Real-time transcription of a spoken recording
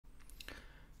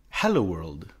Hello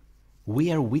world!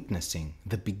 We are witnessing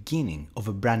the beginning of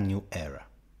a brand new era.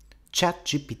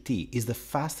 ChatGPT is the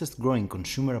fastest growing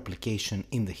consumer application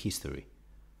in the history.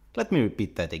 Let me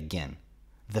repeat that again.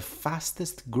 The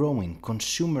fastest growing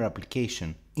consumer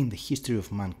application in the history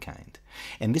of mankind.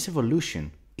 And this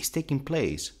evolution is taking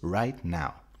place right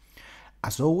now.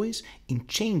 As always, in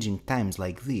changing times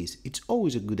like this, it's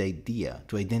always a good idea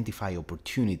to identify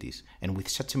opportunities, and with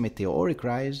such a meteoric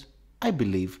rise, I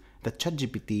believe that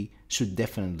ChatGPT should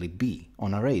definitely be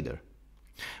on our radar.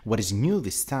 What is new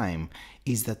this time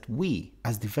is that we,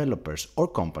 as developers or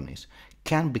companies,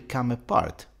 can become a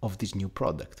part of this new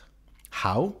product.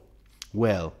 How?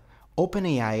 Well,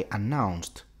 OpenAI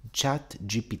announced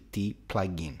ChatGPT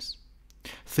Plugins.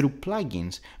 Through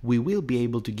plugins, we will be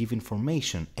able to give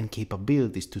information and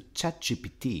capabilities to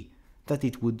ChatGPT that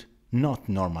it would not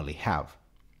normally have.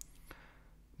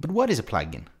 But what is a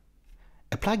plugin?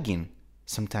 A plugin,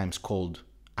 sometimes called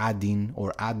add-in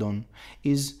or add-on,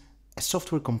 is a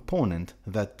software component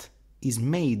that is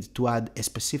made to add a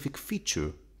specific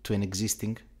feature to an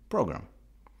existing program.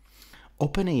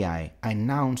 OpenAI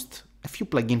announced a few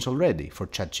plugins already for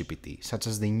ChatGPT, such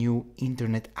as the new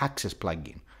Internet Access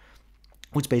plugin,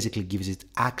 which basically gives it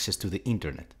access to the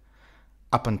internet.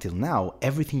 Up until now,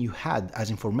 everything you had as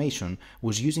information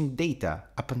was using data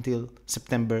up until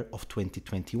September of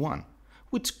 2021,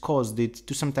 which caused it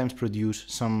to sometimes produce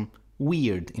some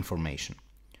weird information.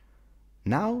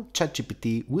 Now,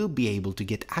 ChatGPT will be able to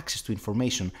get access to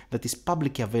information that is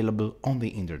publicly available on the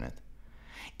internet.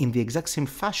 In the exact same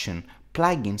fashion,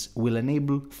 plugins will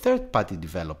enable third-party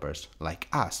developers like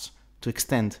us to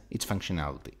extend its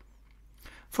functionality.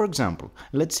 For example,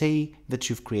 let's say that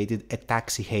you've created a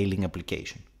taxi hailing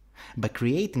application. By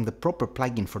creating the proper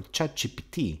plugin for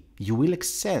ChatGPT, you will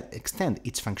extend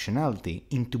its functionality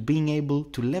into being able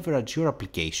to leverage your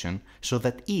application so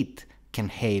that it can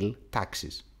hail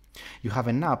taxis. You have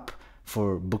an app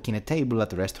for booking a table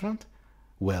at a restaurant?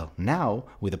 Well, now,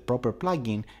 with a proper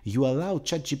plugin, you allow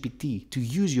ChatGPT to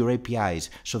use your APIs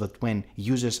so that when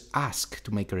users ask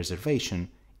to make a reservation,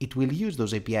 it will use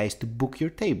those APIs to book your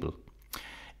table.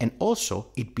 And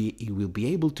also, it will be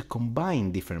able to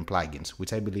combine different plugins,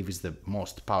 which I believe is the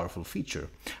most powerful feature.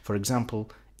 For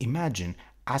example, imagine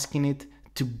asking it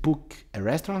to book a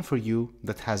restaurant for you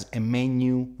that has a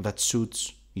menu that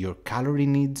suits your calorie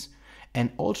needs,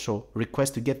 and also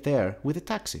request to get there with a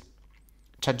taxi.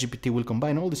 ChatGPT will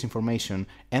combine all this information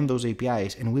and those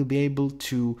APIs and will be able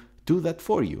to do that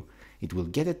for you. It will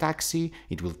get a taxi,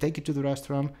 it will take you to the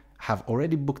restaurant, have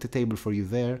already booked a table for you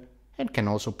there, and can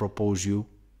also propose you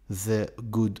the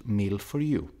good meal for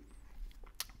you.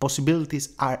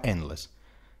 Possibilities are endless.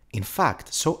 In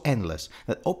fact, so endless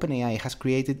that OpenAI has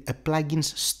created a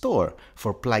plugins store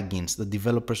for plugins that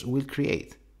developers will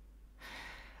create.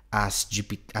 As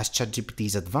ChatGPT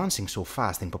is advancing so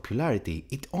fast in popularity,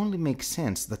 it only makes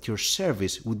sense that your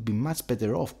service would be much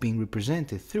better off being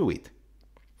represented through it.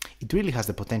 It really has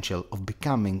the potential of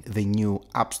becoming the new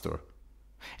App Store.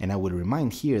 And I will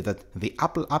remind here that the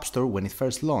Apple App Store, when it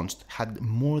first launched, had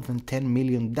more than 10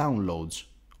 million downloads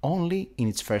only in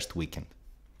its first weekend.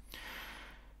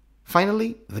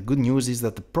 Finally, the good news is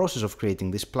that the process of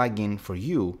creating this plugin for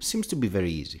you seems to be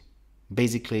very easy.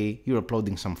 Basically, you're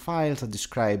uploading some files that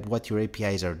describe what your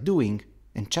APIs are doing,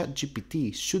 and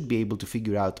ChatGPT should be able to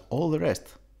figure out all the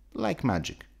rest, like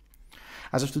magic.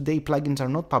 As of today, plugins are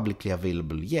not publicly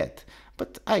available yet,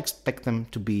 but I expect them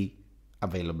to be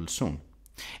available soon.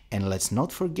 And let's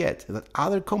not forget that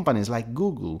other companies like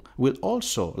Google will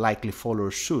also likely follow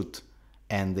suit,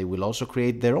 and they will also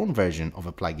create their own version of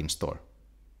a plugin store.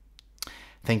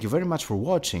 Thank you very much for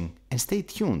watching, and stay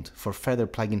tuned for further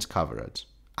plugins coverage.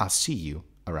 I'll see you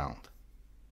around.